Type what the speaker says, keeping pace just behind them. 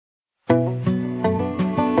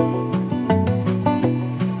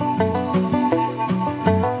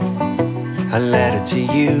letter to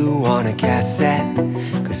you on a cassette,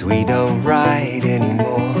 'cause we don't write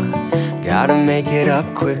anymore. Gotta make it up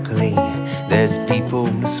quickly. There's people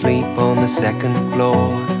asleep on the second floor.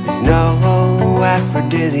 There's no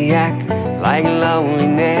aphrodisiac like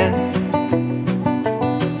loneliness.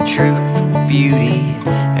 Truth, beauty,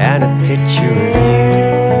 and a picture of you.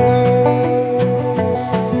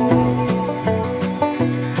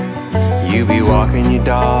 You'll be walking your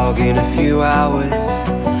dog in a few hours.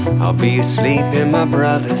 I'll be asleep in my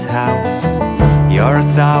brother's house. You're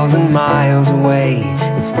 1,000 miles away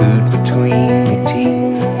with food between your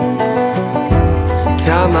teeth.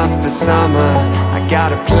 Come up for summer, I got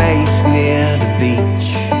a place near the beach.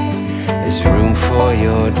 There's room for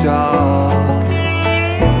your dog.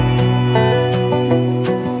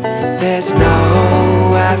 There's no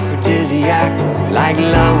aphrodisiac like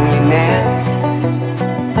loneliness.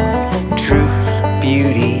 Truth,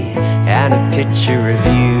 beauty, and a picture of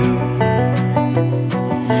you.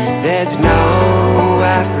 There's no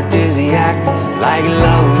aphrodisiac like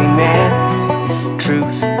loneliness.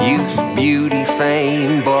 Truth, youth, beauty,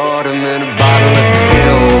 fame, boredom, and a bottle of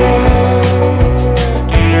pills.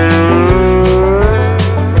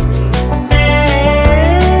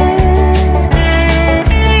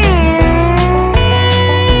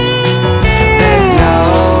 There's no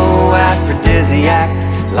aphrodisiac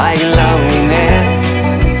like loneliness.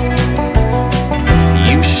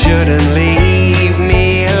 You shouldn't leave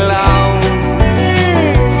me alone.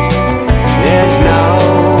 There's no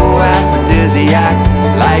aphrodisiac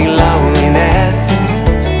like loneliness.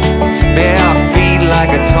 Bare feet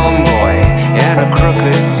like a tomboy and a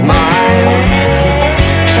crooked smile.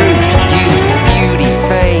 Truth, youth, beauty,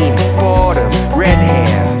 fame, boredom, red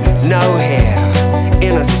hair, no hair,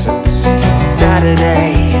 innocence,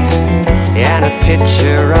 Saturday, and a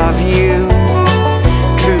picture of you.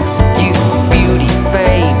 Truth, youth, beauty,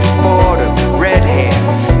 fame, boredom, red hair,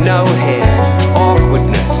 no hair,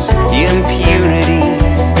 awkwardness, impunity,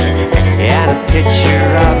 and a picture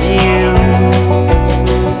of you.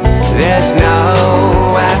 There's no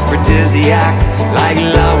aphrodisiac like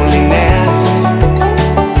loneliness.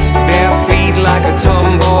 Bare feet like a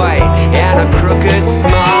tomboy and a crooked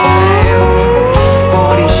smile.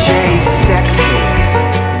 40 shades sexy,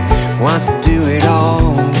 wants to do it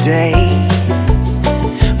all day.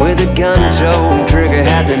 With a gun-toed trigger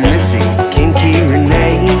happy Missy, kinky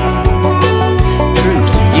Renee.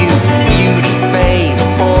 Truth, youth, beauty, fame,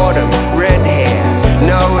 boredom, red hair,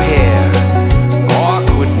 no hair,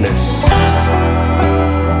 awkwardness,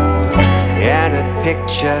 and a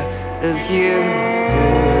picture of you.